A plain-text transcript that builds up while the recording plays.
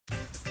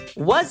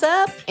What's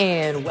up,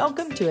 and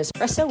welcome to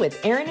Espresso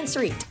with Aaron and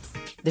Sarit,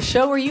 the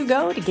show where you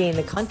go to gain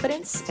the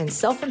confidence and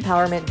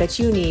self-empowerment that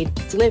you need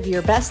to live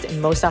your best and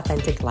most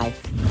authentic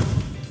life.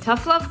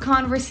 Tough love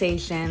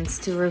conversations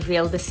to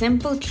reveal the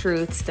simple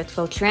truths that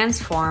will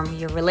transform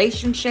your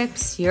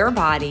relationships, your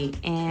body,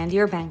 and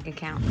your bank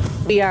account.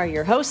 We are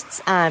your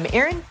hosts. I'm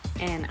Aaron.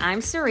 And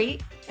I'm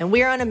Sarit. And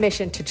we are on a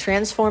mission to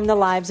transform the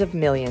lives of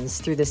millions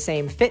through the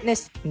same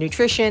fitness,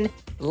 nutrition,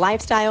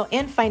 lifestyle,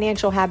 and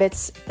financial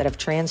habits that have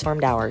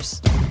transformed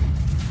ours.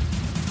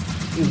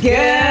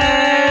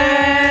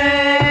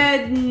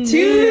 Good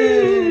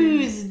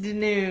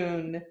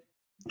noon.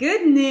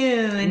 Good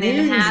noon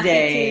and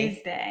happy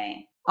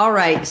Tuesday. All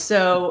right,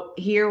 so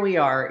here we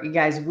are. You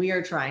guys, we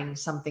are trying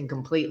something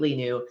completely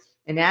new.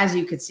 And as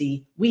you could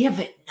see, we have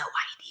no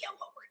idea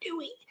what we're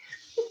doing.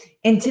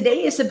 And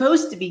today is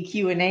supposed to be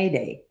Q&A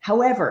day.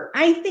 However,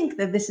 I think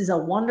that this is a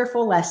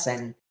wonderful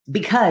lesson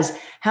because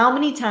how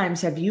many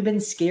times have you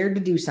been scared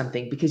to do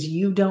something because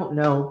you don't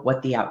know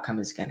what the outcome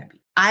is going to be?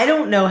 I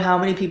don't know how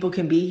many people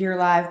can be here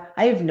live.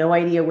 I have no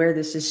idea where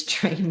this is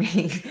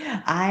streaming.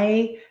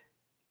 I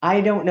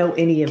don't know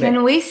any of it.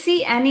 Can we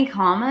see any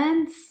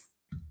comments?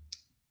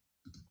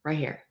 Right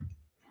here.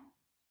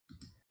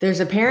 There's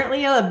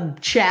apparently a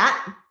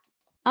chat.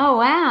 Oh,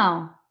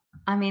 wow.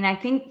 I mean, I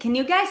think, can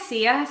you guys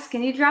see us?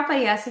 Can you drop a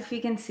yes if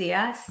you can see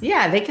us?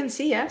 Yeah, they can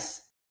see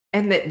us.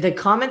 And the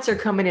comments are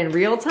coming in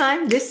real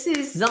time. This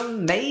is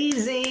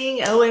amazing.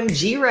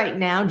 OMG right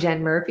now,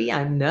 Jen Murphy.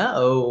 I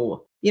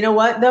know. You know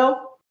what, though?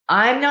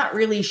 I'm not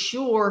really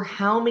sure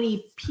how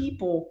many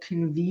people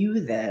can view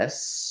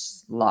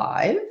this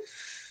live.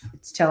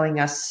 It's telling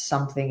us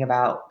something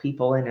about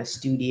people in a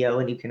studio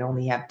and you can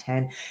only have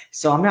 10.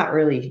 So I'm not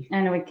really.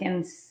 And we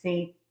can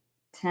see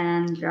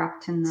 10 drop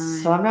to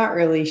 9. So I'm not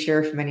really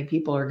sure if many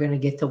people are going to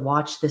get to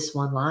watch this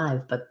one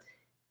live, but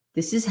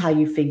this is how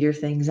you figure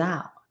things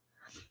out.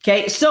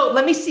 Okay, so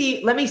let me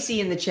see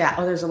in the chat.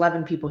 Oh, there's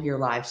 11 people here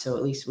live, so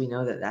at least we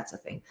know that that's a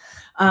thing.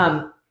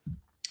 I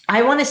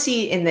want to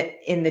see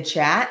in the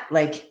chat,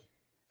 like,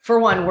 for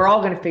one, we're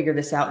all going to figure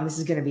this out, and this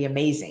is going to be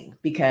amazing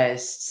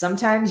because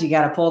sometimes you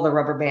got to pull the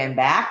rubber band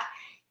back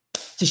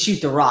to shoot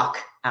the rock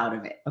out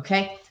of it.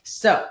 Okay,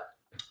 so,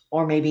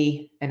 or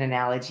maybe an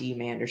analogy you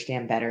may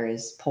understand better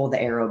is pull the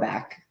arrow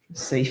back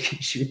so you can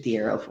shoot the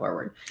arrow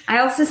forward. I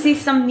also see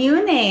some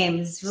new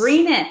names.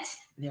 Reenit.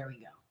 There we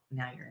go.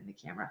 Now you're in the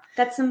camera.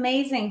 That's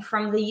amazing,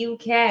 from the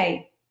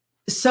UK.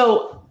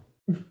 So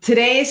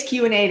today is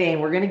Q&A day,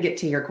 and we're going to get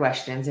to your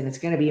questions, and it's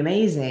going to be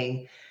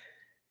amazing.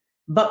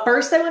 But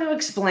first, I want to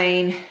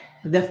explain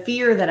the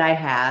fear that I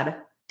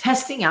had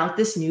testing out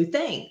this new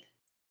thing.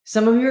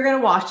 Some of you are going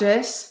to watch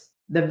this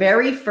the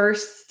very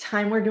first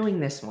time we're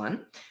doing this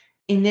one,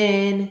 and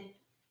then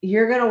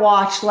you're going to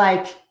watch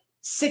like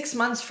 6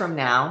 months from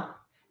now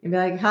and be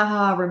like,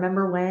 haha,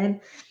 remember when?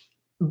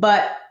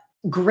 But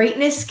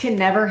greatness can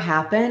never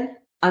happen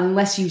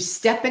unless you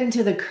step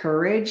into the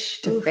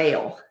courage to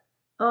fail.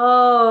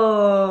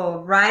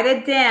 Oh, write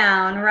it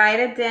down. Write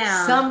it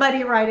down.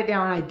 Somebody write it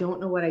down. I don't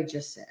know what I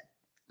just said.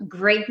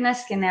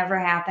 Greatness can never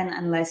happen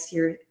unless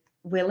you're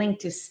willing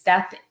to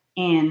step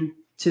in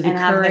to the and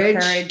courage,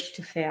 have the courage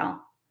to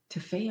fail. To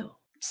fail.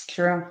 It's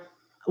true.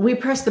 We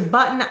press the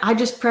button. I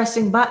just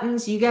pressing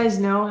buttons. You guys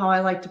know how I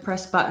like to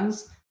press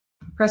buttons.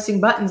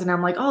 Pressing buttons, and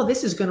I'm like, oh,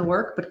 this is going to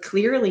work, but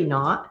clearly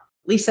not.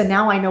 Lisa,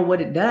 now I know what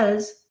it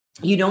does.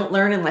 You don't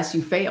learn unless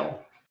you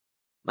fail.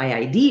 My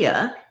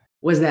idea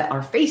was that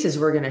our faces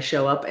were going to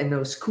show up and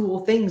those cool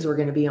things were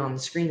going to be on the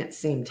screen at the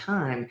same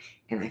time.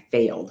 And I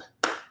failed.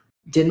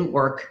 Didn't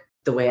work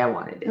the way I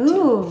wanted it to.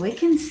 Ooh, we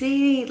can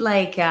see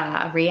like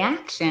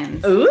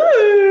reactions.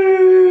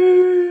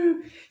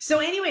 Ooh. So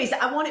anyways,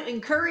 I want to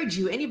encourage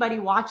you, anybody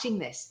watching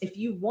this, if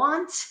you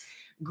want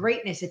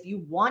greatness, if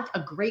you want a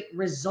great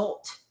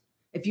result,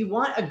 if you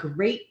want a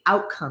great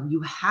outcome, you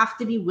have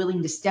to be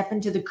willing to step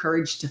into the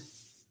courage to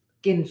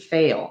fucking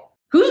fail.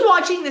 Who's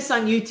watching this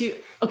on YouTube?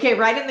 Okay,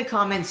 write in the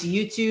comments,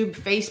 YouTube,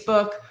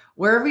 Facebook,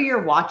 wherever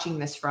you're watching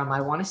this from.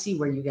 I want to see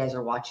where you guys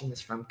are watching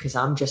this from because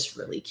I'm just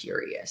really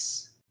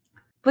curious.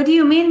 What do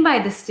you mean by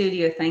the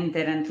studio thing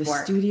didn't work?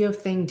 The studio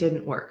thing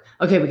didn't work.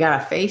 Okay, we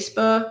got a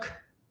Facebook,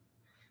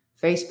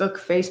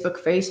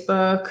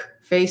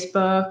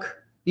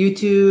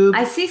 YouTube.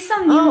 I see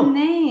some new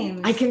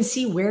names. I can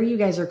see where you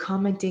guys are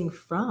commenting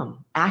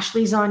from.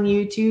 Ashley's on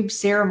YouTube.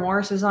 Sarah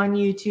Morris is on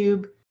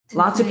YouTube.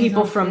 Lots of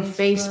people from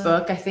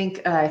Facebook.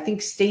 I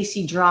think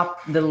Stacy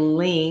dropped the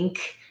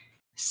link.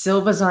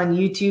 Silva's on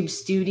YouTube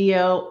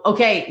Studio.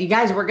 Okay, you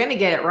guys, we're going to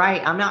get it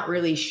right. I'm not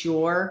really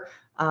sure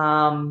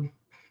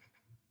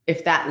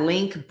if that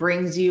link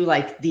brings you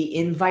like the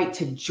invite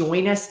to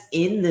join us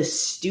in the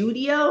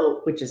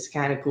studio, which is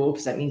kind of cool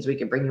because that means we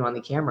can bring you on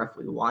the camera if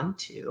we want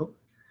to.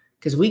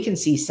 Because we can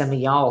see some of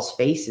y'all's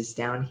faces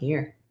down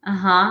here.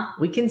 Uh-huh.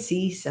 We can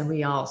see some of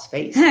y'all's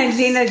faces.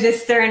 Gina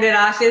just turned it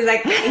off. She was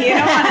like, you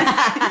don't want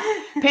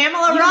to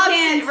Pamela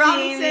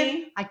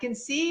Robinson. I can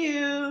see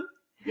you.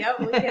 Yep,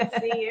 we can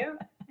see you.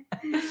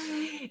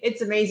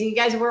 It's amazing. You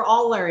guys, we're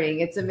all learning.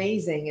 It's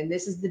amazing. And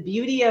this is the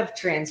beauty of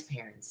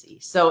transparency.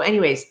 So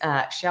anyways,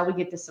 shall we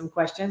get to some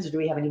questions, or do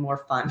we have any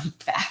more fun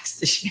facts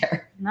to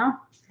share? No,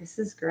 this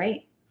is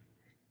great.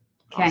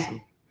 Okay.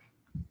 Awesome.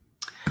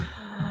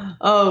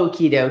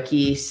 Okie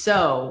dokie.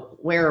 So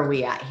where are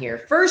we at here?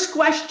 First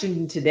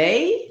question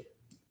today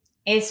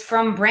is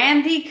from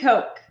Brandy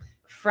Koch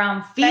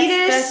from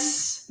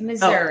Fetus,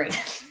 Missouri.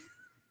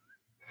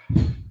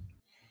 Oh.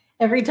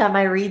 Every time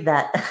I read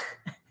that,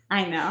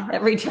 I know.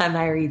 Every time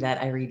I read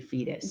that, I read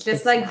fetus. Just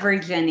it's like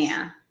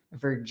Virginia.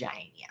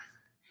 Virginia.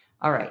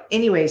 All right.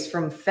 Anyways,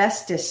 from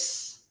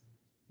Festus,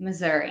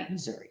 Missouri.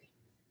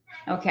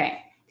 Okay.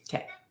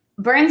 Okay.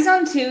 Burn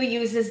Zone 2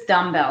 uses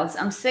dumbbells.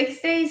 I'm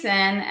 6 days in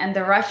and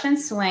the Russian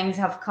swings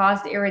have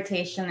caused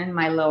irritation in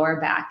my lower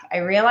back. I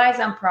realize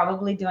I'm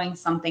probably doing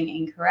something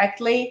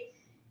incorrectly.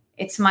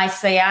 It's my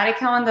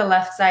sciatica on the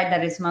left side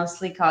that is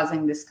mostly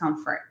causing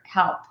discomfort.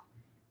 Help.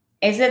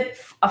 Is it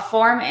a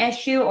form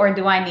issue or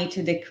do I need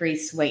to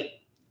decrease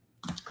weight?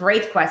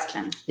 Great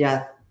question.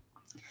 Yeah.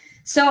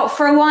 So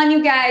for one,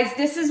 you guys,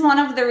 this is one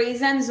of the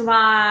reasons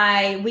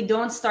why we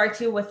don't start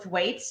you with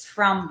weights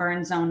from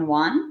Burn Zone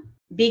 1,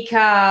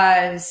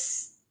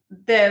 because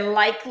the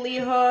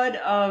likelihood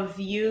of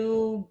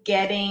you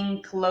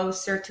getting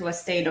closer to a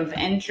state of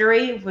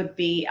injury would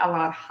be a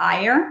lot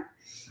higher.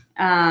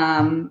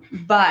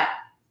 But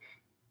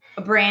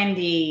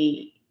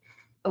Brandy,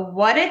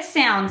 what it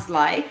sounds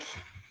like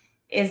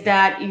is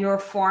that your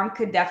form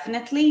could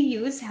definitely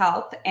use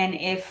help. And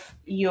if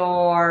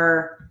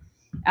your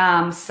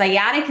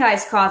sciatica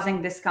is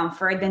causing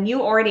discomfort, then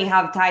you already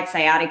have tight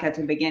sciatica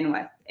to begin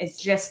with.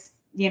 It's just,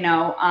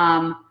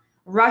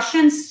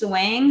 Russian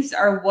swings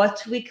are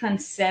what we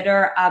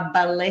consider a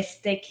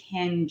ballistic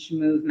hinge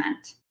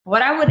movement.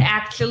 What I would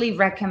actually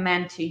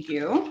recommend to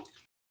you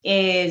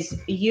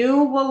is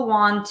you will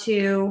want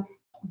to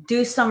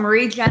do some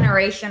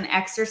regeneration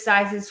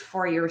exercises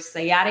for your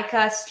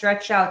sciatica,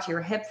 stretch out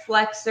your hip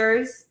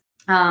flexors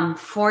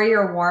for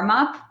your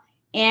warm-up,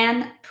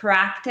 and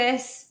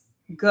practice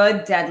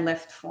good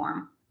deadlift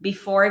form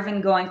before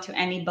even going to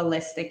any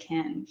ballistic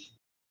hinge.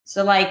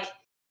 So like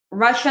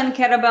Russian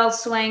kettlebell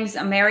swings,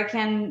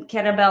 American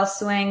kettlebell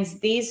swings,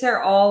 these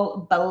are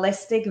all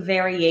ballistic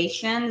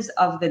variations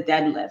of the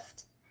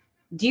deadlift.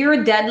 Do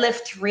your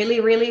deadlift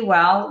really, really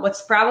well.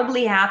 What's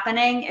probably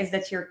happening is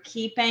that you're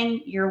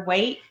keeping your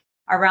weight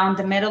around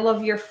the middle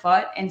of your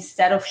foot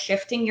instead of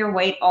shifting your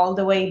weight all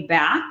the way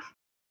back,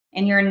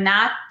 and you're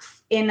not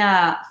in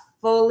a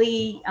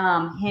fully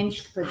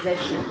hinged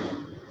position.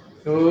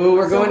 Oh,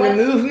 we're going to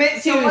Movement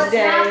Tuesday. So what's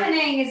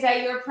happening is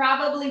that you're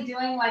probably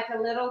doing like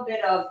a little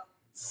bit of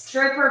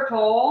stripper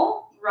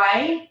pole,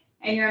 right?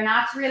 And you're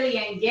not really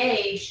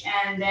engaged,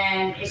 and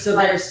then it's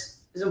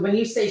so when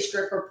you say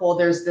stripper pole,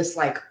 there's this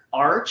like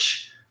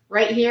arch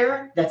right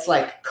here that's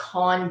like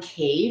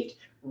concaved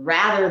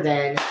rather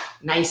than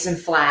nice and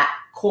flat.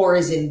 Core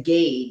is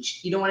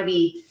engaged. You don't want to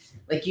be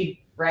like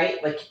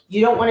right? Like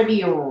you don't want to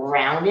be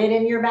rounded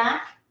in your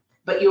back,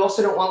 but you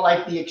also don't want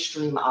like the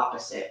extreme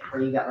opposite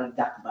where you got like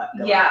duck butt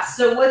going. Yeah.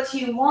 So what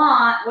you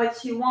want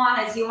is you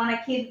want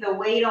to keep the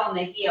weight on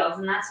the heels,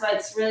 and that's why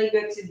it's really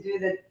good to do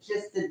the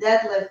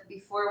deadlift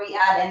before we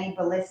add any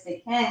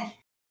ballistic hinge,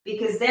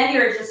 because then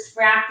you're just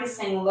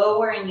practicing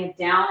lowering it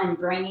down and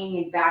bringing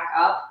it back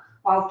up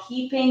while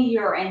keeping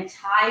your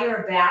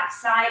entire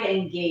backside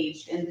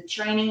engaged. In the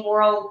training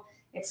world,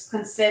 it's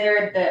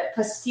considered the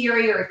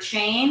posterior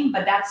chain,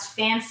 but that's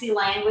fancy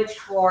language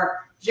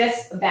for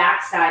just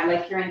backside,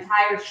 like your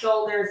entire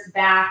shoulders,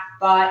 back,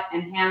 butt,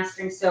 and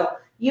hamstrings. So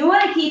you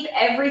want to keep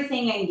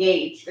everything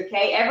engaged,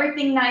 okay?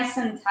 Everything nice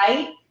and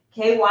tight,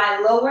 okay,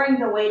 while lowering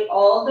the weight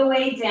all the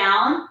way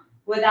down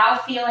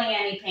without feeling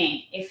any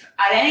pain. If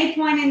at any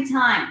point in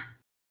time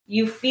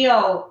you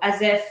feel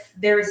as if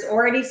there's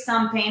already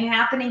some pain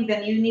happening,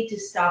 then you need to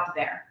stop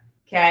there,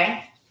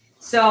 okay?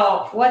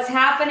 So what's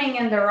happening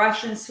in the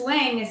Russian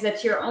swing is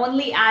that you're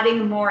only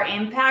adding more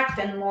impact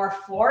and more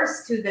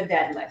force to the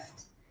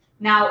deadlift.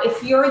 Now,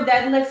 if your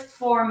deadlift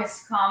form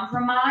is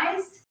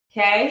compromised,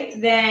 okay,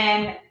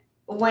 then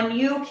when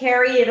you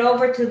carry it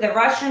over to the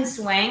Russian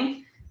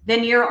swing,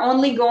 then you're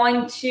only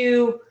going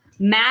to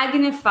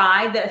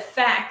magnify the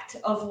effect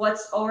of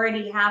what's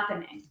already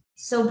happening.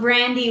 So,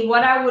 Brandy,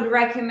 what I would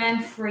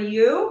recommend for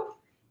you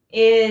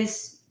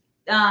is,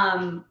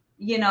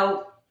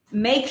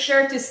 make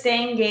sure to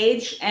stay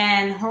engaged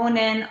and hone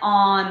in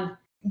on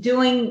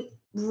doing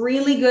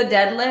really good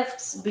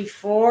deadlifts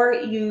before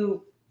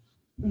you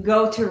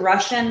go to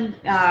Russian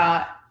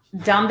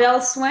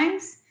dumbbell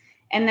swings.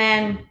 And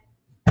then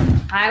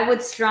I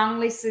would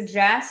strongly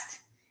suggest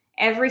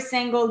every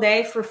single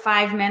day for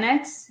 5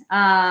 minutes,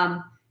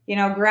 grab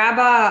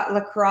a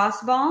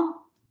lacrosse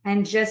ball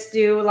and just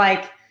do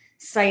like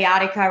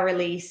sciatica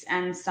release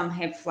and some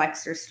hip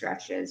flexor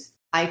stretches.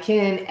 I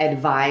can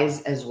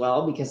advise as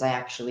well, because I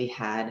actually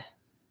had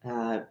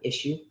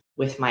issue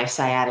with my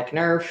sciatic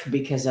nerve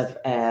because of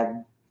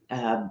a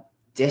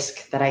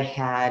disc that I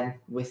had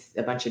with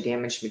a bunch of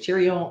damaged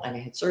material, and I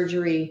had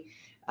surgery.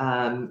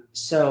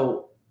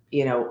 So,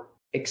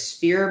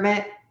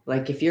 experiment.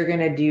 Like if you're going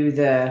to do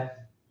the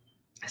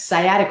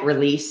sciatic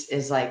release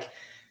is like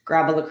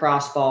grab a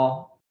lacrosse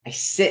ball. I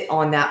sit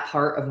on that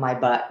part of my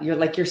butt. You're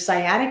like your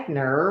sciatic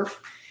nerve.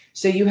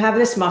 So you have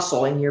this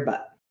muscle in your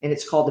butt and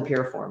it's called the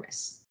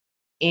piriformis.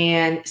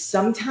 And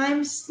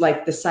sometimes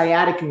like the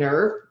sciatic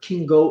nerve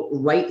can go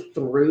right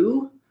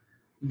through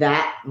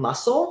that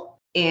muscle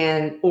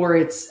or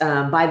it's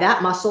by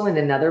that muscle and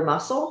another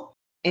muscle.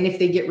 And if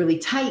they get really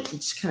tight, it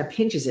just kind of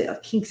pinches it,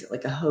 like kinks it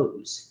like a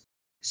hose.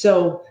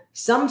 So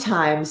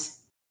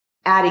sometimes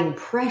adding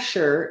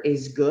pressure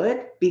is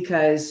good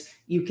because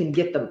you can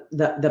get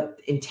the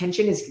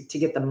intention is to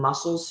get the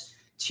muscles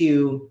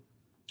to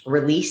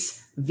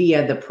release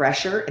via the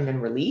pressure and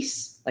then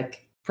release,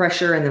 like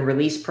pressure and then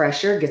release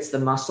pressure gets the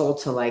muscle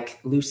to like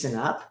loosen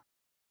up.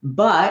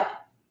 But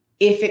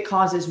if it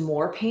causes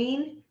more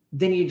pain,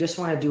 then you just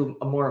want to do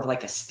a more of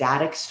like a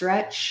static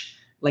stretch,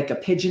 like a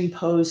pigeon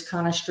pose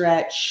kind of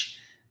stretch,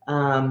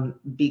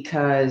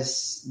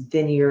 because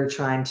then you're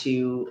trying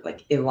to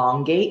like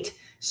elongate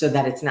so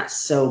that it's not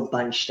so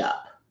bunched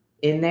up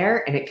in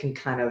there and it can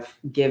kind of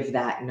give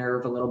that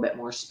nerve a little bit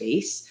more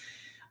space.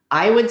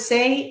 I would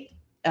say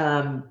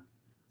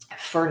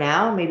for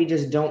now, maybe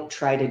just don't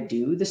try to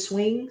do the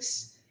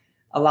swings.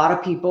 A lot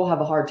of people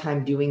have a hard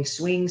time doing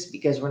swings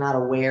because we're not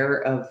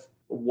aware of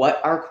what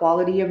our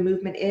quality of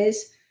movement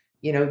is.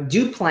 You know,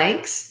 do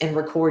planks and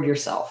record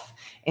yourself.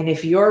 And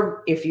if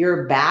your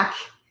back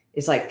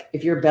is like,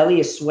 if your belly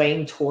is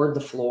swaying toward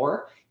the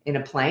floor in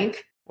a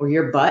plank, or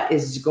your butt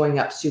is going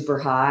up super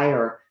high,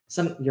 or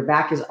your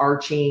back is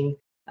arching,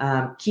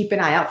 keep an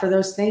eye out for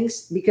those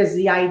things, because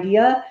the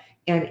idea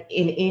and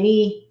in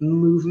any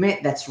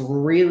movement that's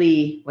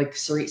really, like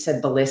Sarit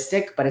said,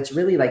 ballistic, but it's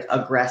really like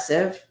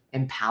aggressive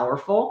and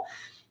powerful,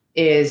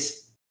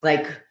 is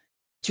like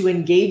to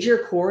engage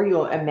your core.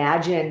 You'll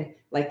imagine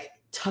like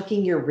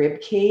tucking your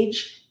rib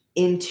cage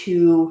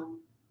into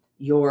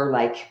your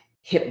like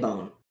hip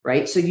bone,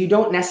 right? So you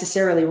don't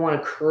necessarily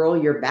want to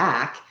curl your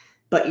back,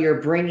 but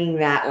you're bringing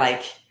that,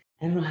 like,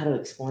 I don't know how to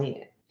explain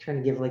it. I'm trying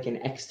to give like an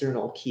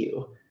external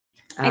cue.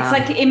 It's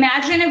like,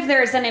 imagine if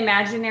there's an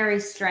imaginary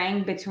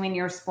string between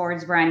your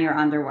sports bra and your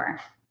underwear.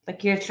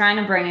 Like you're trying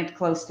to bring it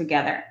close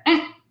together.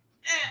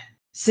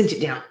 Cinch it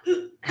down.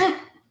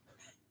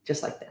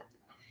 Just like that.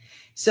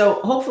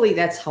 So hopefully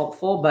that's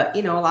helpful. But,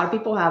 you know, a lot of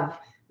people have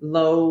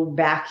low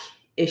back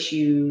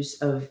issues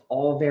of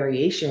all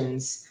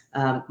variations,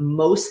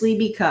 mostly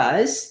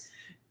because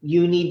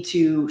you need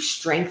to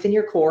strengthen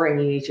your core and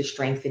you need to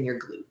strengthen your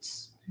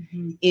glutes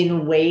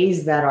in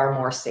ways that are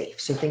more safe.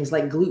 So things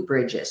like glute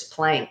bridges,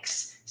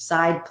 planks,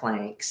 side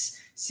planks,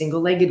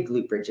 single-legged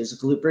glute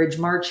bridges, glute bridge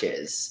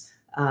marches,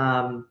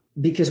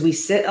 because we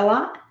sit a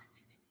lot.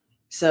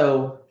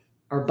 So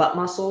our butt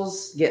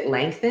muscles get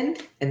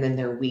lengthened and then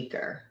they're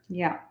weaker.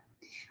 Yeah.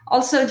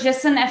 Also,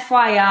 just an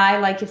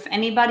FYI, like if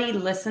anybody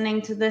listening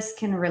to this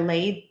can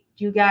relate,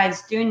 you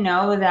guys do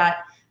know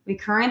that we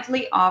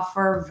currently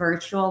offer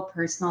virtual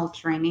personal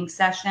training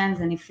sessions.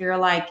 And if you're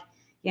like,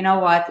 you know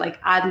what, like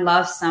I'd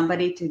love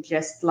somebody to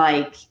just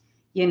like,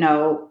 you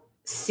know,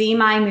 see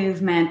my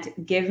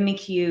movement, give me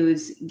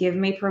cues, give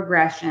me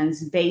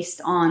progressions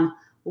based on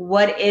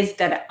what is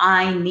that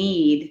I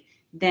need,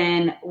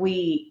 then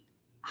we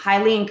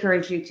highly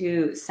encourage you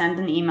to send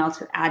an email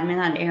to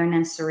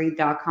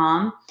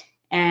admin@erinandsarit.com.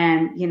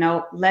 And, you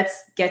know,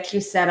 let's get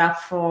you set up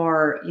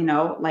for, you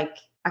know, like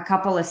a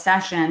couple of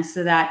sessions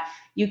so that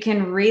you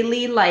can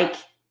really like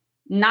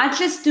not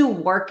just do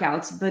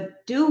workouts,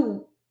 but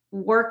do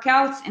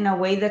workouts in a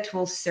way that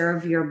will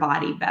serve your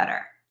body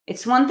better.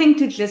 It's one thing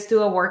to just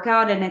do a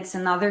workout, and it's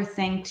another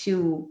thing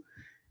to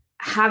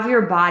have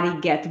your body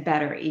get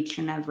better each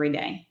and every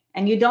day.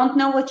 And you don't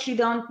know what you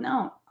don't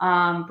know.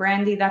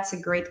 Brandy, that's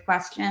a great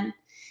question.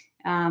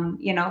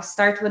 You know,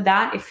 start with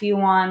that. If you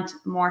want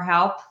more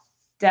help,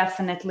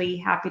 definitely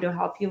happy to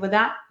help you with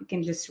that. You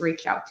can just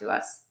reach out to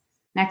us.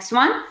 Next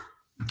one.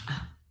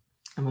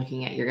 I'm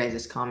looking at your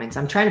guys' comments.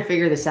 I'm trying to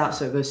figure this out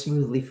so it goes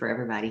smoothly for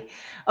everybody.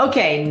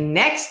 Okay,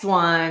 next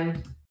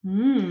one.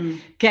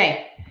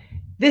 Okay,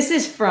 this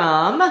is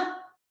from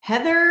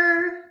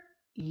Heather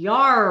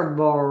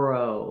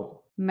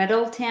Yarborough,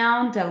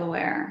 Middletown,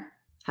 Delaware.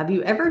 Have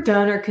you ever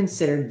done or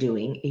considered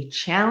doing a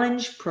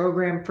challenge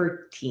program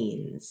for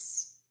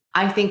teens?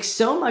 I think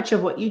so much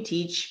of what you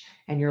teach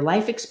and your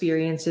life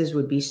experiences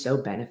would be so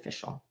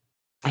beneficial.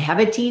 I have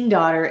a teen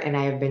daughter, and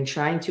I have been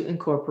trying to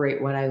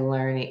incorporate what I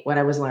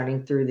was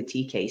learning through the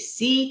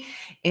TKC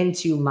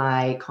into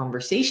my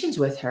conversations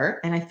with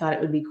her. And I thought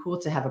it would be cool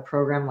to have a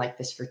program like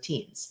this for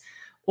teens.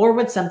 Or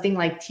would something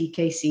like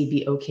TKC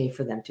be okay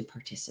for them to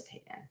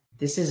participate in?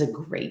 This is a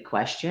great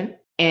question.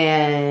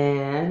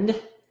 And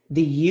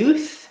the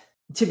youth,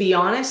 to be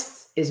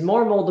honest, is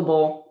more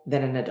moldable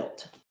than an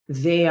adult.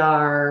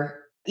 They're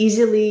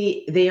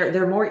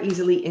more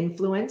easily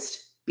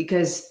influenced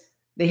because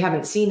they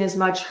haven't seen as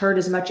much, heard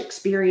as much,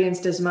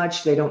 experienced as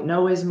much. They don't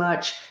know as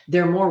much.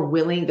 They're more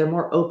willing, they're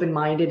more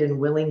open-minded and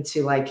willing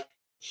to like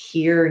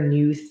hear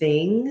new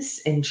things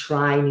and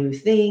try new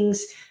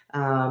things.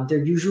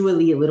 They're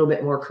usually a little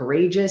bit more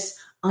courageous.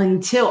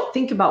 until,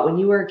 think about when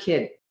you were a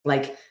kid,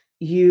 like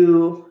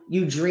you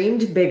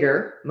dreamed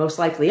bigger, most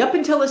likely up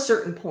until a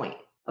certain point,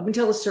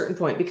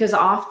 because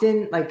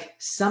often like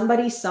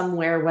somebody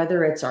somewhere,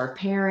 whether it's our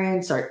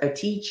parents or a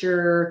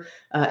teacher,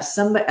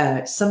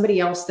 somebody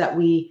else that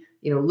we,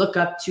 look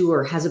up to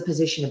or has a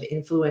position of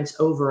influence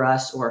over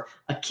us, or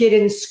a kid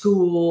in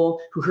school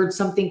who heard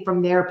something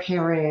from their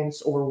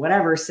parents or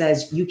whatever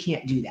says, you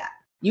can't do that.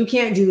 You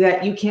can't do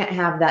that. You can't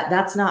have that.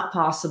 That's not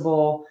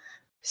possible.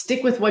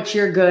 Stick with what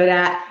you're good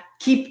at.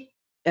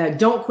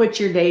 Don't quit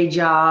your day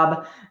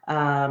job.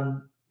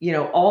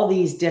 All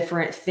these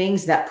different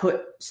things that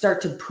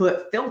start to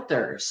put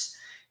filters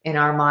in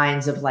our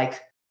minds of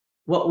like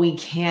what we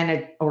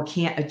can or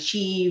can't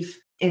achieve.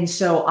 And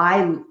so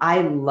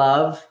I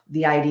love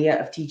the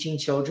idea of teaching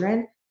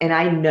children, and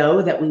I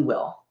know that we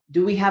will.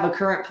 Do we have a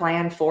current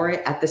plan for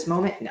it at this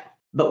moment? No,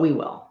 but we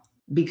will,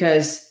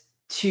 because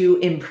to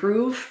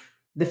improve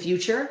the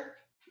future,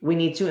 we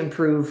need to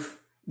improve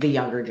the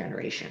younger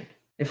generation.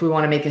 If we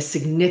want to make a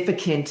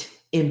significant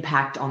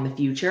impact on the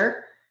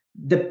future,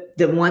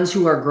 the ones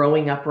who are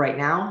growing up right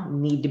now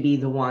need to be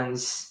the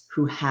ones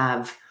who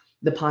have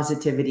the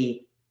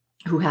positivity,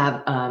 who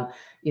have,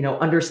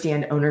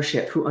 understand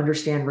ownership, who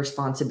understand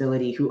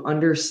responsibility, who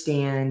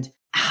understand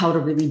how to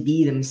really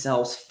be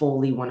themselves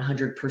fully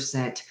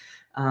 100%,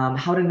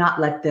 how to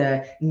not let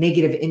the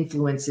negative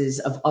influences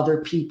of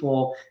other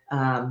people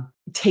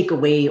take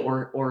away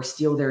or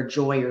steal their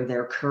joy or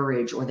their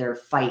courage or their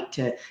fight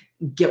to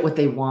get what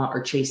they want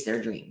or chase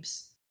their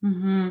dreams.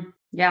 Mm-hmm.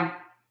 Yeah,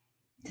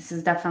 this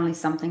is definitely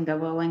something that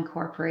we'll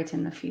incorporate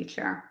in the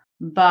future.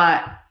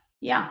 But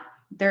yeah,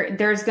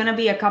 there's going to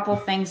be a couple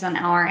things on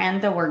our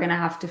end that we're going to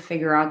have to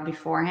figure out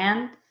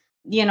beforehand.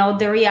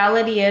 The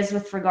reality is,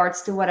 with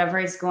regards to whatever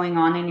is going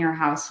on in your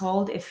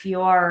household, if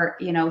you're,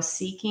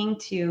 seeking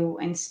to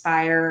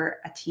inspire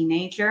a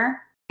teenager,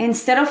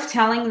 instead of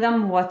telling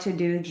them what to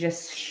do,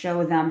 just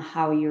show them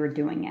how you're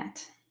doing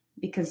it,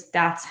 because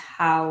that's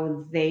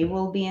how they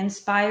will be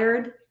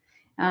inspired.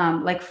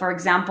 Like, for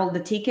example, the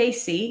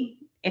TKC,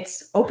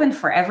 it's open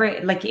for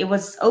it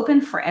was open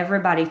for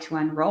everybody to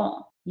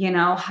enroll.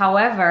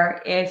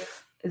 However,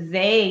 if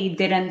they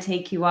didn't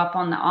take you up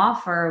on the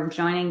offer of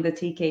joining the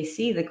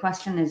TKC, the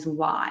question is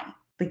why?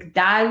 Like,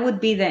 that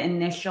would be the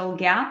initial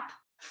gap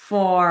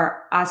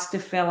for us to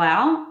fill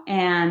out.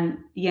 And,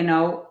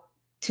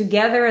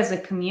 together as a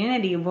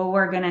community, what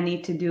we're going to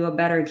need to do a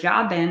better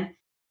job in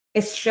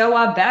is show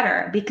up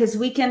better, because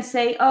we can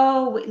say,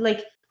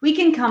 we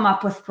can come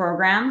up with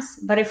programs,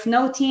 but if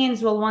no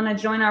teens will want to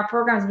join our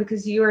programs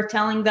because you are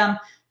telling them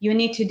you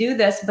need to do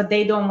this, but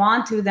they don't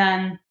want to,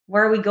 then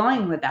where are we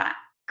going with that?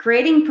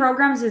 Creating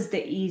programs is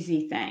the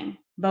easy thing,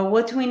 but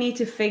what we need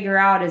to figure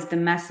out is the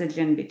message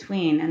in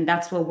between. And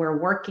that's what we're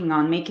working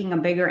on, making a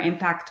bigger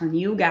impact on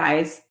you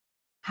guys.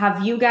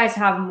 Have you guys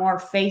have more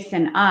faith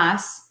in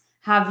us?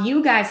 Have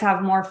you guys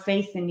have more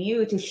faith in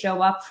you to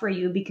show up for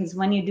you? Because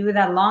when you do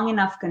that long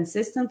enough,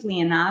 consistently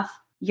enough,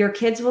 your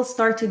kids will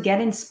start to get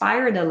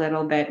inspired a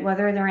little bit,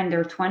 whether they're in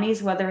their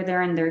 20s, whether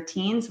they're in their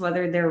teens,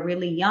 whether they're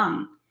really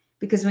young.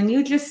 Because when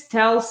you just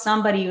tell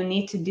somebody you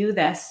need to do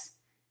this,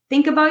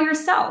 think about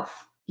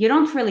yourself. You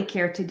don't really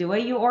care to do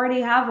it. You already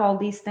have all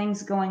these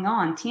things going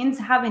on. Teens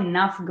have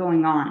enough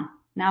going on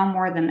now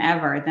more than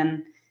ever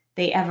than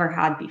they ever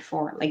had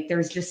before. Like,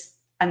 there's just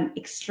an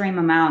extreme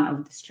amount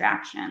of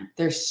distraction.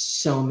 There's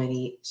so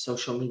many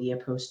social media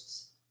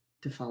posts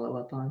to follow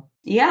up on.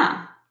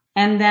 Yeah.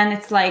 And then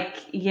it's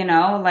like,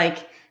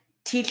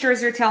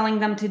 teachers are telling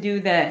them to do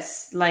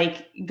this.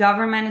 Like,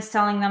 government is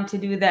telling them to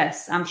do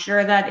this. I'm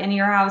sure that in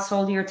your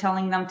household, you're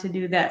telling them to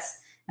do this.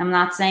 I'm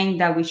not saying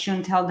that we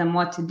shouldn't tell them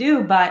what to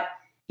do, but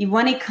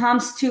when it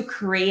comes to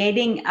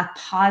creating a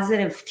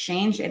positive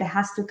change, it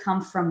has to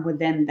come from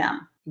within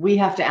them. We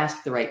have to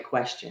ask the right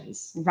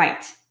questions.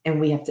 Right. And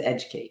we have to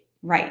educate.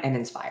 Right. And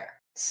inspire.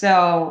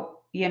 So,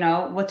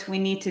 what we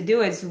need to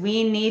do is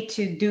we need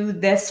to do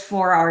this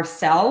for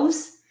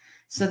ourselves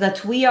so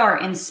that we are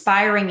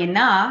inspiring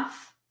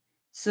enough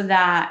so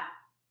that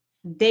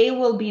they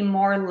will be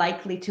more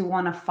likely to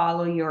want to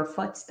follow your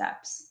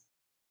footsteps.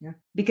 Yeah.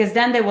 Because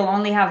then they will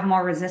only have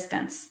more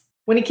resistance.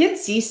 When a kid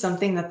sees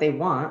something that they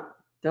want,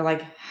 they're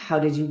like, how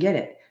did you get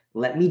it?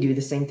 Let me do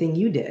the same thing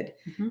you did.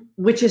 Mm-hmm.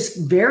 Which is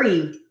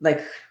very,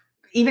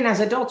 even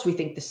as adults, we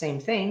think the same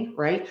thing,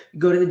 right? You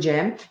go to the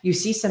gym, you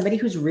see somebody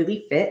who's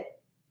really fit.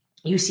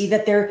 You see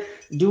that they're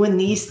doing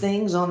these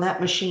things on that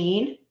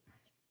machine.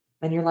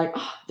 And you're like,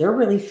 oh, they're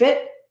really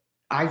fit.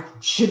 I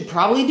should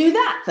probably do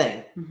that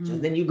thing. Mm-hmm. So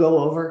then you go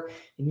over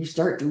and you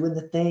start doing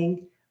the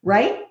thing,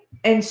 right?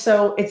 And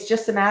so it's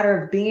just a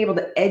matter of being able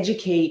to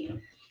educate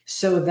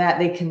so that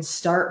they can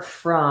start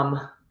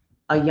from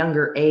a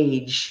younger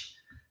age,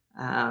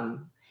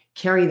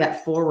 carry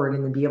that forward,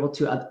 and then be able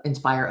to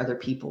inspire other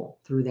people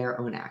through their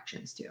own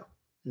actions too.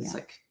 It's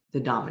like the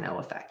domino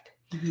effect.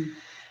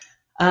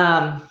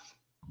 Mm-hmm.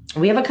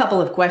 We have a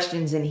couple of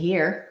questions in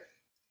here.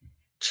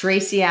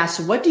 Tracy asks,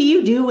 what do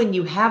you do when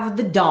you have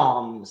the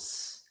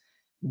DOMS?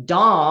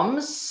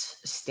 DOMS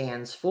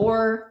stands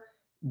for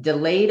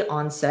delayed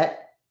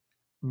onset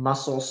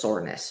muscle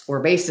soreness, or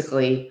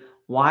basically,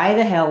 why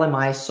the hell am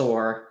I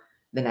sore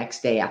the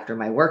next day after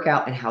my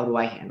workout, and how do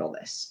I handle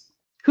this?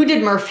 Who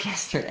did Murph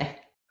yesterday?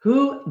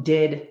 Who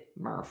did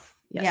Murph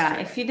yesterday? Yeah,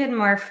 if you did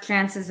Murph,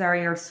 chances are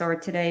you're sore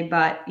today.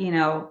 But,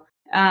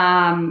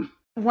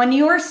 when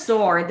you're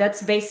sore,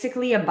 that's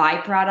basically a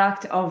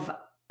byproduct of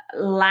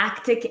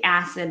lactic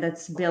acid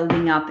that's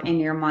building up in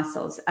your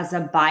muscles as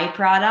a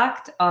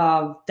byproduct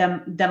of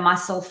the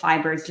muscle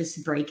fibers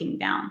just breaking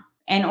down.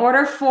 In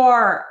order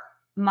for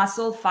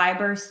muscle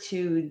fibers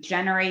to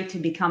generate, to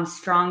become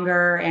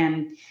stronger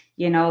and,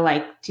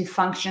 to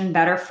function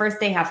better, first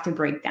they have to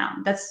break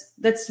down.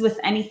 That's with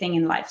anything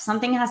in life.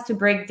 Something has to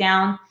break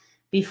down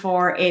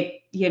before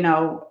it,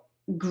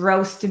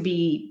 grows to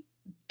be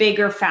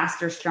bigger,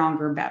 faster,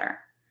 stronger, better.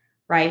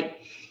 Right.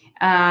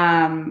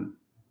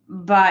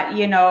 But,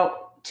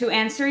 to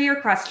answer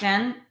your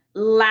question,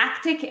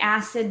 lactic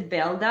acid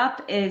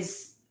buildup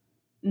is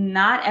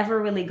not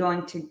ever really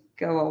going to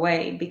go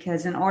away,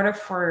 because in order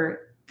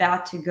for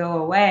that to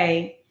go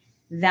away,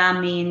 that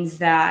means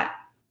that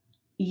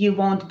you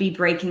won't be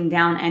breaking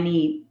down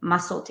any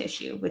muscle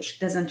tissue, which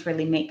doesn't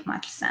really make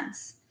much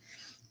sense.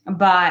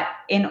 But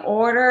in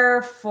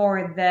order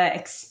for the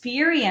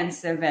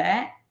experience of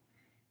it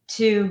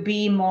to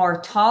be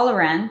more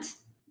tolerant,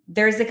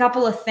 there's a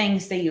couple of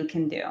things that you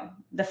can do.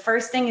 The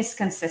first thing is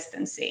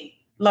consistency.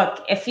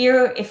 Look, if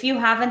you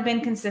haven't been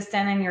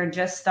consistent and you're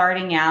just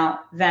starting out,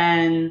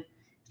 then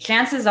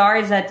chances are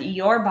is that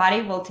your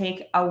body will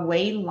take a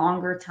way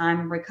longer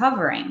time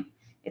recovering.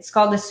 It's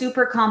called the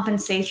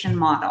supercompensation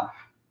model.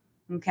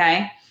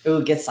 Okay?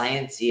 Ooh, get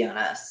sciencey on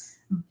us.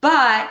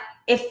 But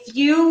if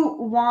you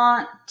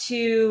want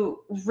to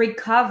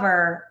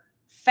recover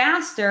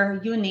faster,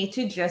 you need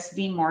to just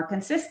be more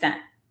consistent.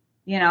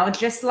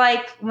 Just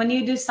like when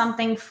you do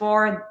something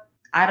for,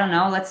 I don't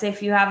know, let's say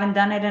if you haven't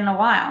done it in a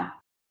while,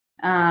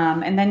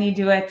 and then you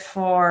do it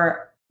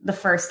for the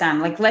first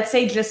time, like let's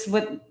say just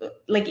with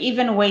like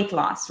even weight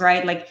loss,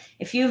 right? Like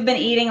if you've been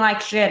eating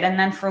like shit and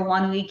then for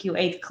 1 week you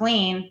ate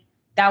clean,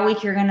 that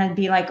week you're going to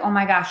be like, oh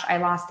my gosh, I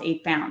lost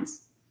 8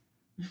 pounds.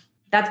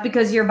 That's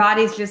because your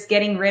body's just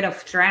getting rid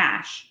of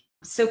trash.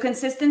 So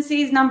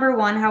consistency is number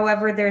one.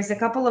 However, there's a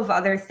couple of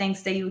other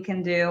things that you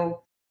can do.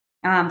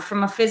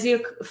 From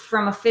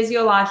a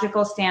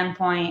physiological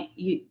standpoint,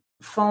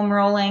 foam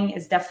rolling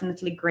is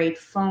definitely great.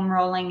 Foam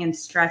rolling and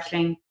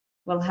stretching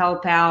will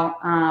help out.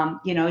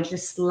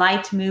 Just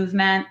light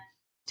movement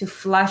to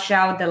flush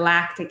out the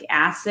lactic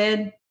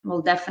acid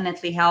will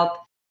definitely help,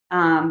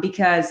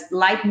 because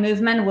light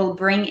movement will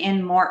bring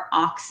in more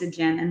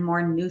oxygen and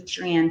more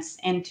nutrients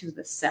into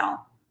the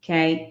cell.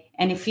 Okay.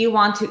 And if you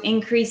want to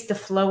increase the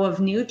flow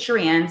of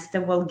nutrients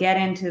that will get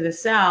into the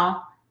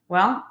cell,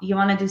 well, you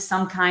want to do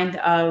some kind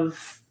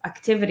of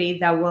activity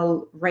that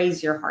will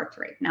raise your heart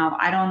rate. Now,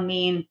 I don't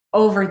mean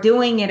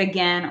overdoing it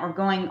again or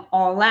going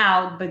all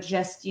out, but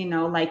just,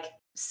 like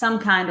some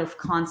kind of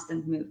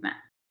constant movement.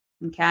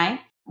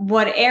 Okay.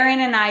 What Erin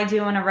and I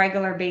do on a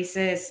regular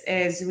basis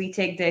is we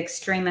take the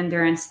extreme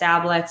endurance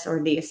tablets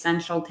or the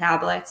essential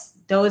tablets.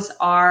 Those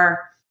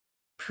are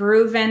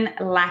proven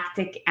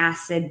lactic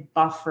acid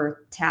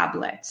buffer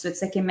tablets. So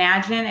it's like,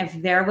 imagine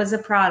if there was a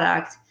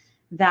product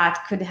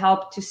that could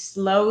help to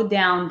slow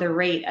down the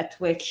rate at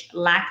which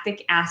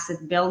lactic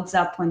acid builds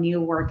up when you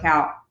work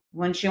out.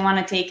 Wouldn't you want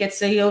to take it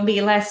so you'll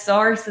be less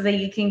sore, so that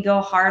you can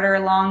go harder,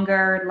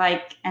 longer,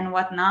 and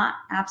whatnot?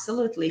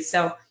 Absolutely.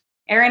 So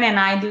Erin and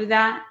I do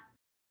that.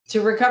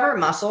 To recover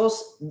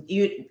muscles,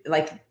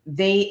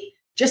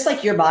 just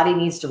like your body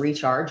needs to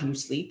recharge, you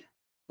sleep.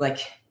 Like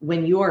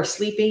when you are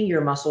sleeping,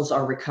 your muscles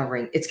are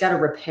recovering. It's got to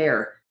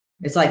repair.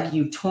 It's like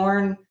you've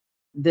torn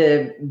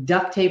the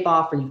duct tape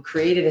off or you've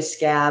created a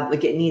scab.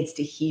 Like it needs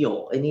to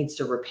heal. It needs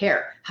to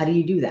repair. How do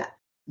you do that?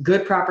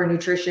 Good, proper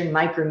nutrition,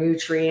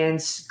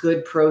 micronutrients,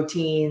 good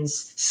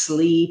proteins,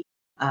 sleep,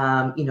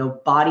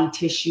 body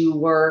tissue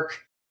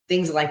work,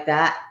 things like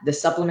that. The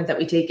supplement that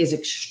we take is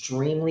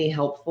extremely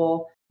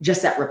helpful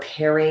just at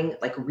repairing,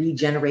 like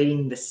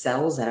regenerating the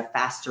cells at a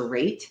faster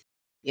rate,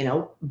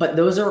 but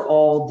those are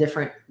all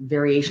different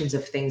variations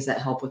of things that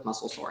help with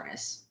muscle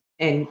soreness.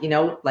 And,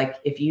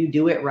 if you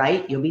do it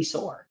right, you'll be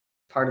sore.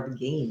 Part of the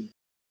game.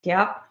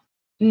 Yep.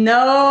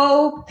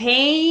 No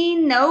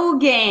pain, no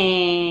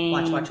gain.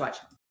 Watch.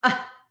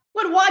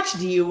 What watch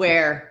do you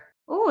wear?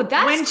 Oh,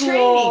 that's when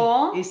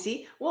cool. Training? You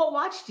see? What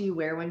watch do you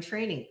wear when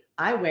training?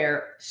 I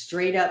wear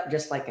straight up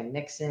just like a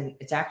Nixon.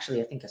 It's actually,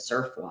 I think, a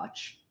surf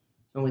watch.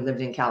 When we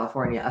lived in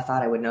California, I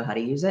thought I would know how to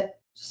use it.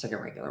 Just like a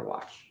regular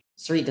watch.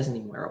 Sri doesn't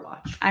even wear a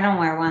watch. I don't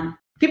wear one.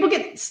 People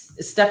get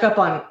stuck up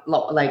on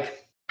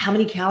how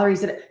many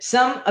calories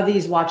some of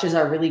these watches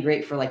are really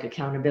great for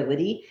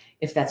accountability,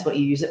 if that's what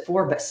you use it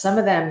for. But some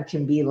of them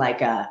can be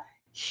like a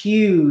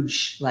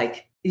huge,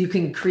 you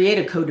can create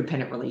a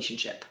codependent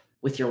relationship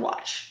with your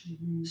watch.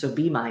 Mm-hmm. So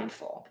be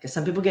mindful, because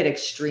some people get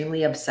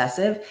extremely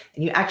obsessive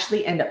and you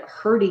actually end up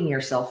hurting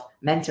yourself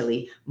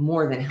mentally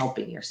more than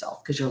helping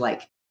yourself. Because you're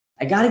like,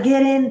 I got to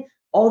get in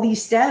all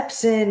these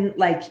steps. And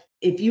like,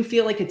 if you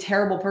feel like a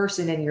terrible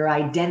person and your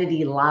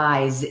identity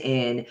lies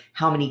in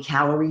how many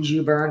calories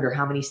you burned or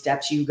how many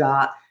steps you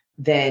got,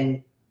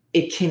 then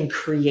it can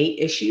create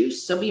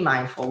issues. So be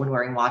mindful when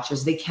wearing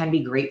watches. They can be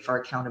great for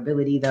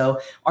accountability though.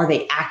 Are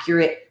they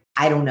accurate?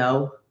 I don't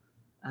know.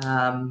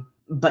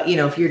 But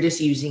if you're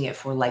just using it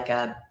for like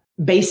a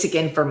basic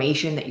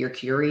information that you're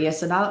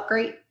curious about,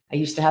 great. I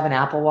used to have an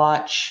Apple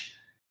Watch,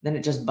 then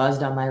it just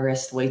buzzed on my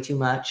wrist way too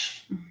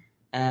much.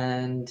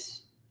 And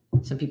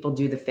some people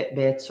do the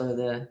Fitbits or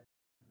the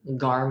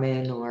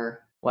Garmin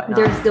or whatnot.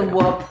 There's the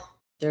Whoop.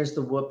 There's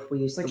the Whoop we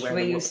used to wear.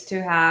 Which we used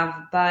to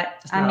have,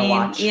 but I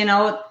mean,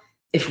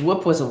 if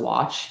Whoop was a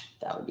watch,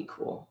 that would be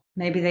cool.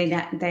 Maybe they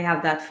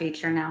have that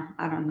feature now.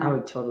 I don't know. I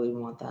would totally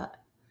want that.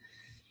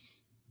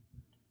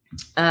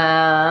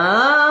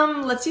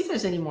 Let's see if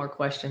there's any more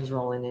questions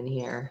rolling in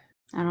here.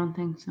 I don't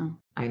think so.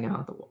 I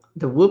know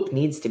the Whoop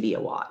needs to be a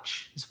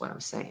watch is what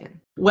I'm saying.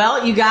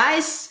 Well, you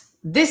guys,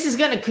 this is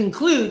going to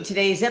conclude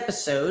today's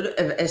episode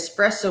of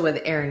Espresso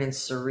with Erin and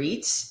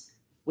Sarit.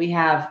 We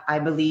have, I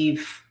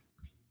believe,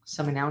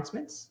 some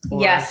announcements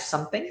or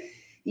something.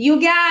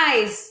 You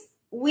guys,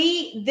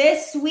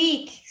 this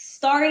week,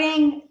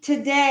 starting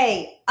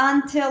today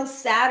until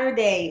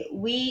Saturday,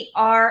 we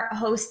are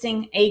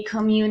hosting a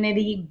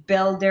community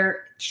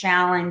builder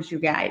challenge, you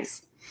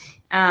guys.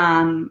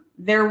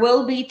 There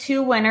will be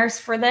 2 winners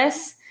for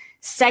this.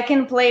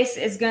 Second place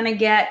is going to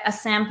get a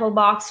sample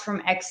box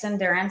from X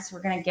Endurance.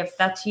 We're going to gift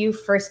that to you.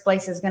 First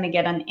place is going to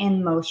get an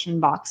InMotion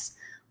box.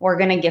 We're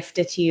going to gift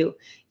it to you.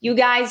 You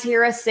guys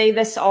hear us say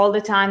this all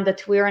the time,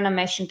 that we're on a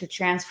mission to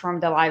transform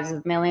the lives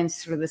of millions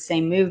through the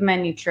same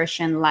movement,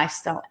 nutrition,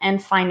 lifestyle,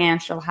 and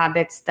financial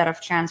habits that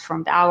have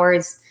transformed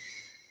ours.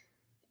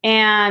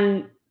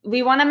 And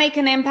we want to make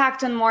an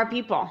impact on more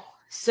people.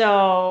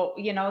 So,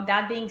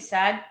 that being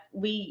said,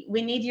 we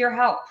need your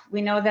help.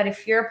 We know that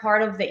if you're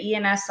part of the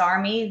ENS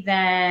army,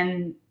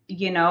 then,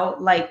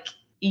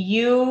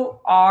 you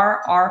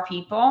are our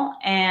people,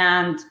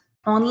 and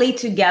only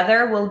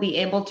together we'll be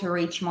able to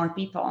reach more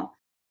people.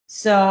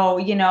 So,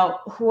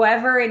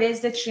 whoever it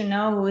is that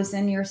who is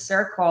in your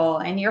circle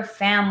and your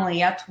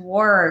family, at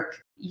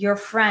work, your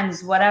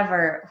friends,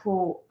 whatever,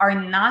 who are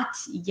not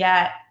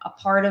yet a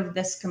part of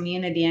this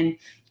community, and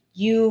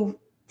you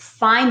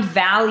find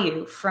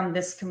value from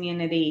this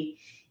community,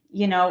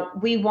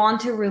 we want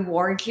to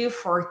reward you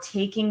for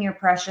taking your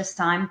precious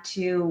time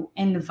to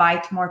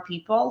invite more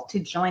people to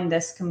join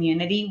this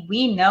community.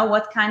 We know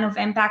what kind of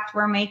impact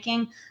we're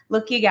making.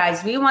 Look, you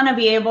guys, we want to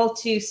be able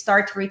to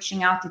start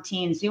reaching out to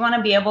teens. We want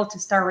to be able to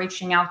start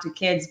reaching out to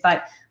kids,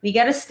 but we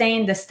got to stay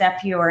in the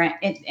step you're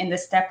in the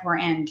step we're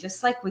in.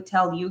 Just like we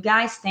tell you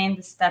guys, stay in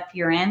the step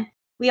you're in.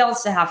 We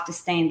also have to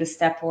stay in the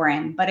step we're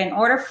in. But in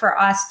order for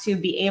us to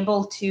be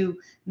able to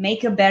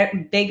make a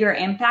bigger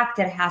impact,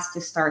 it has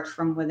to start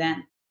from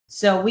within.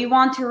 So we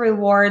want to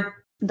reward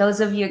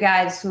those of you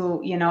guys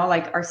who,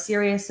 are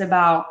serious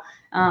about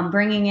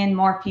bringing in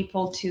more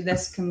people to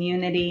this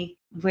community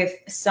with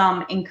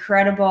some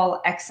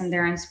incredible X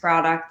Endurance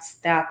products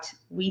that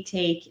we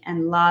take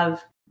and love,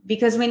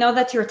 because we know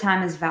that your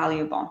time is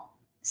valuable.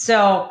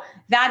 So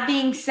that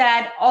being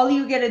said, all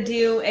you got to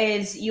do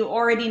is, you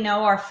already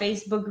know our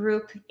Facebook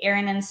group,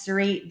 Erin and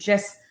Sarit.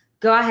 Just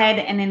go ahead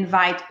and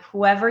invite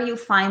whoever you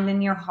find in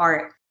your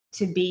heart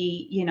to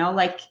be,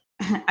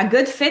 a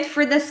good fit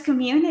for this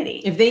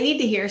community. If they need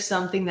to hear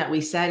something that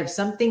we said, if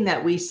something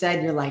that we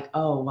said, you're like,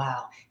 oh,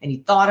 wow, and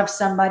you thought of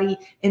somebody,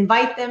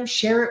 invite them,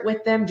 share it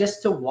with them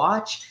just to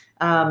watch.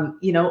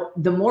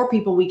 The more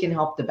people we can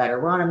help, the better.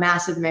 We're on a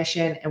massive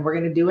mission and we're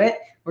going to do it.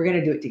 We're going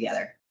to do it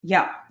together.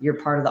 Yeah. You're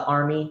part of the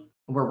army.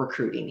 We're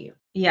recruiting you.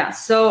 Yeah.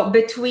 So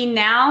between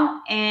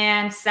now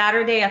and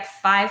Saturday at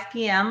 5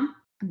 p.m.,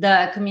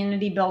 the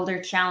Community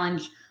Builder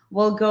Challenge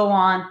will go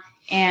on,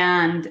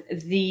 and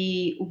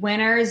the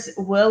winners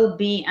will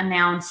be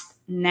announced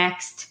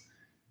next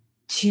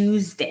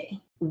Tuesday.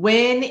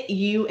 When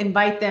you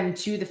invite them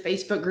to the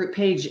Facebook group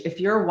page,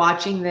 if you're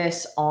watching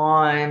this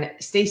on,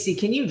 Stacy,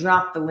 can you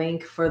drop the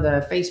link for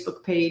the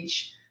Facebook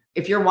page?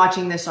 If you're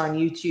watching this on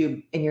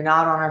YouTube and you're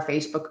not on our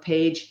Facebook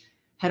page,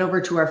 head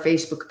over to our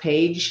Facebook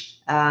page.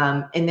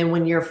 And then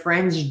when your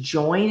friends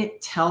join,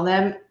 tell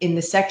them in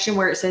the section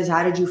where it says,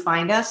 how did you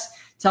find us?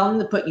 Tell them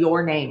to put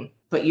your name,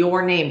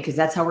 because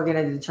that's how we're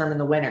going to determine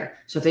the winner.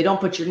 So if they don't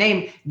put your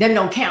name, then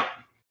don't count.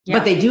 Yeah.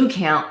 But they do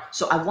count.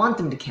 So I want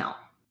them to count.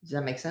 Does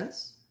that make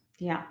sense?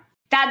 Yeah.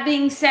 That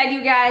being said,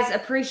 you guys,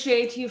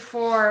 appreciate you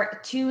for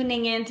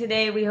tuning in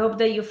today. We hope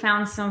that you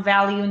found some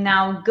value.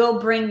 Now go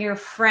bring your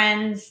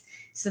friends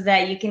so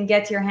that you can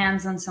get your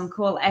hands on some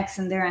cool X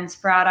Endurance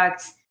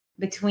products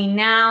between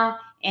now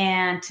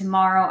and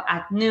tomorrow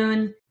at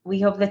noon. We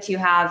hope that you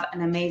have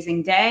an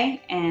amazing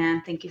day,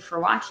 and thank you for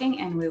watching,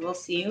 and we will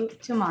see you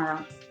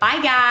tomorrow. Bye,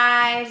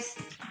 guys.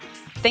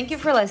 Thank you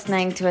for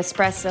listening to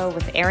Espresso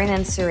with Erin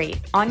and Sarit.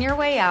 On your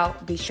way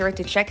out, be sure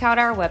to check out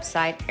our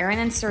website,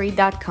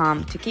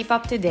 erinandsarit.com, to keep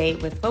up to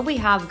date with what we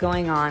have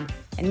going on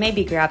and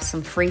maybe grab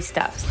some free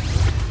stuff.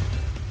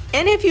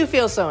 And if you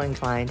feel so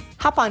inclined,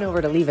 hop on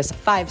over to leave us a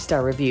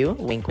 5-star review,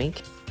 wink,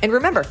 wink. And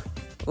remember,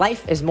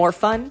 life is more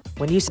fun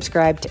when you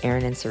subscribe to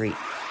Erin and Sarit.